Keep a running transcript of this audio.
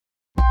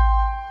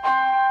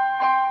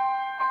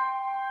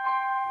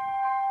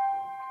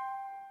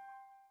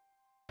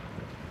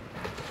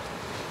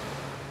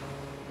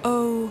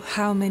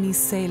how many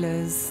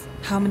sailors,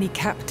 how many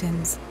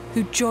captains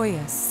who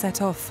joyous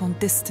set off on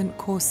distant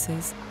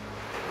courses,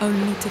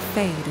 only to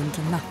fade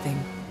into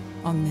nothing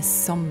on this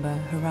sombre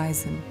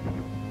horizon.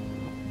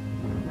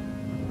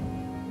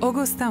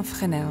 Augustin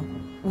Fresnel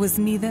was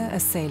neither a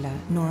sailor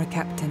nor a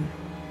captain.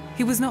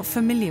 He was not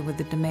familiar with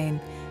the domain,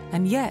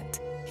 and yet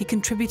he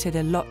contributed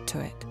a lot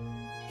to it.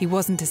 He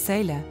wasn't a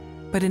sailor,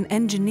 but an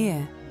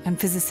engineer and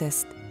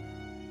physicist.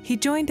 He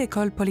joined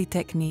École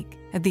Polytechnique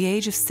at the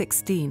age of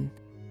 16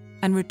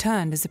 and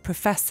returned as a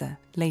professor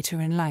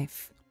later in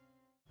life.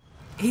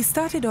 He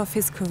started off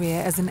his career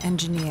as an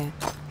engineer.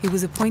 He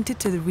was appointed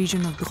to the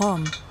region of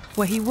Drôme,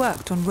 where he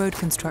worked on road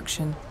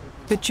construction.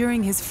 But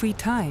during his free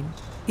time,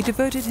 he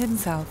devoted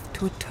himself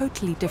to a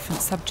totally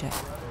different subject,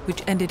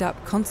 which ended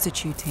up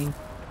constituting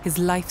his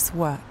life's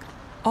work,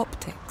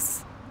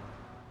 optics.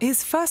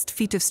 His first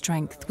feat of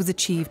strength was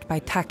achieved by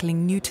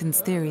tackling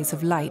Newton's theories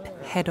of light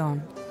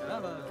head-on.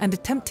 And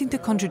attempting to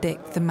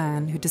contradict the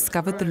man who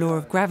discovered the law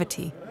of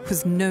gravity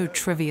was no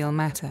trivial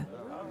matter.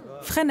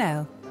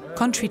 Fresnel,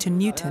 contrary to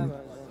Newton,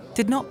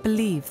 did not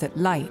believe that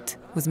light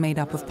was made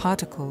up of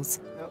particles,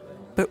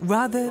 but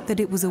rather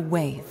that it was a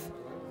wave.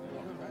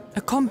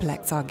 A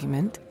complex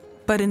argument,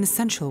 but an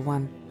essential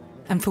one,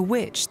 and for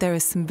which there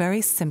is some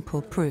very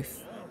simple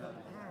proof.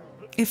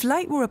 If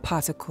light were a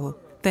particle,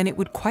 then it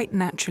would quite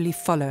naturally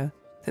follow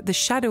that the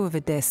shadow of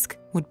a disk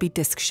would be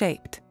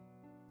disk-shaped.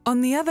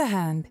 On the other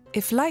hand,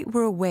 if light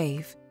were a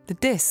wave, the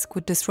disk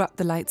would disrupt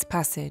the light's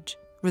passage,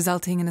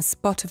 resulting in a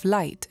spot of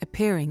light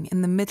appearing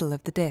in the middle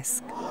of the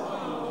disk.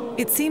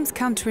 It seems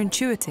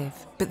counterintuitive,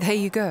 but there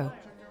you go.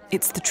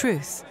 It's the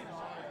truth.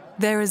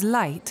 There is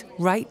light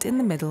right in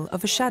the middle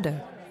of a shadow,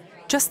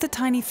 just a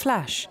tiny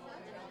flash,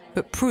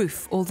 but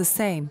proof all the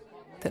same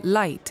that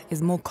light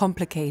is more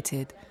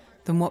complicated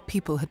than what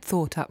people had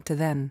thought up to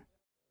then.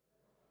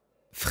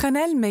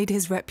 Fresnel made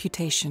his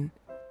reputation.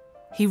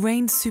 He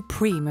reigned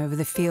supreme over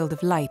the field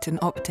of light and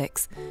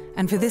optics,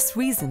 and for this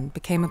reason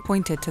became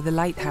appointed to the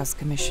Lighthouse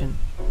Commission.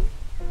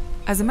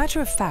 As a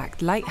matter of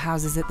fact,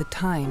 lighthouses at the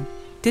time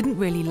didn't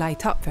really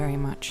light up very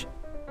much.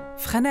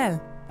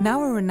 Fresnel,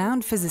 now a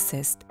renowned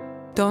physicist,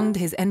 donned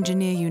his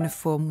engineer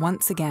uniform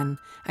once again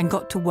and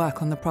got to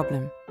work on the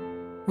problem.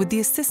 With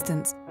the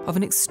assistance of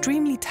an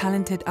extremely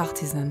talented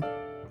artisan,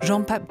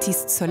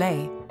 Jean-Baptiste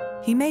Soleil,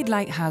 he made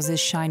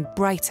lighthouses shine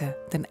brighter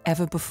than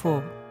ever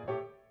before.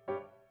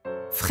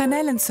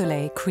 Fresnel and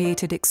Soleil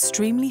created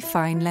extremely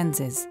fine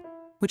lenses,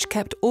 which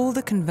kept all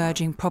the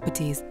converging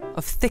properties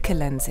of thicker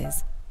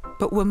lenses,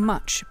 but were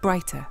much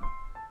brighter.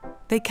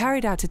 They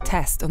carried out a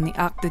test on the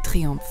Arc de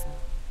Triomphe,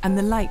 and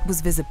the light was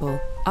visible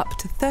up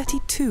to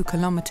 32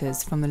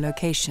 kilometers from the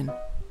location.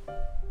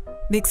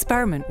 The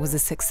experiment was a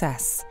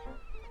success.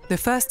 The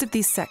first of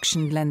these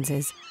sectioned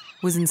lenses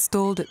was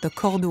installed at the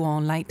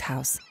Cordouan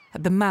lighthouse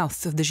at the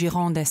mouth of the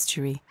Gironde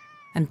estuary,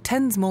 and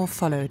tens more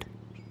followed,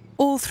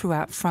 all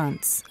throughout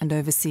France and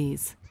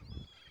overseas.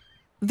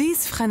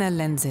 These Fresnel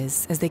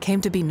lenses, as they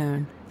came to be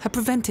known, have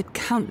prevented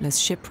countless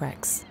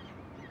shipwrecks.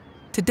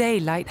 Today,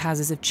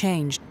 lighthouses have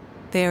changed.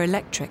 They are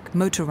electric,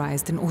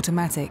 motorized and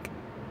automatic,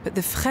 but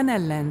the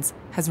Fresnel lens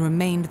has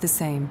remained the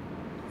same.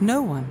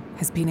 No one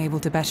has been able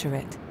to better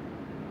it.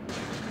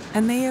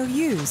 And they are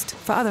used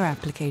for other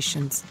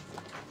applications.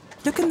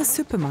 Look in the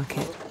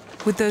supermarket,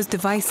 with those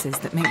devices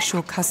that make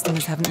sure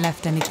customers haven't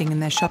left anything in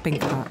their shopping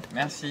cart.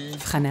 Merci.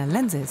 Fresnel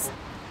lenses.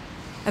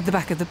 At the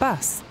back of the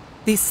bus,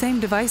 these same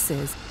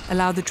devices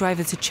allow the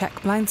driver to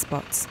check blind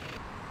spots.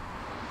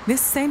 This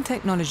same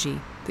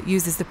technology that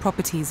uses the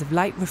properties of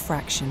light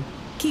refraction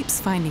keeps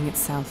finding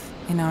itself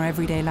in our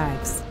everyday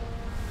lives.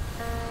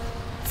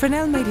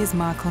 Fresnel made his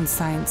mark on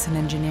science and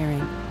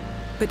engineering,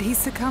 but he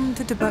succumbed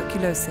to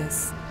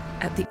tuberculosis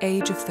at the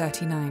age of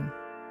 39.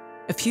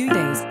 A few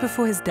days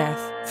before his death,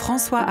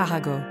 François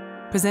Arago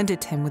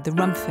presented him with the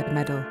Rumford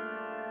Medal.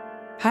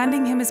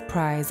 Handing him his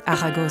prize,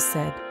 Arago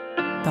said,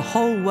 "The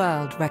whole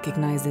world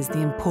recognizes the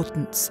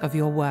importance of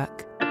your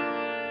work.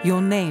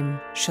 Your name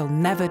shall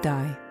never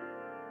die."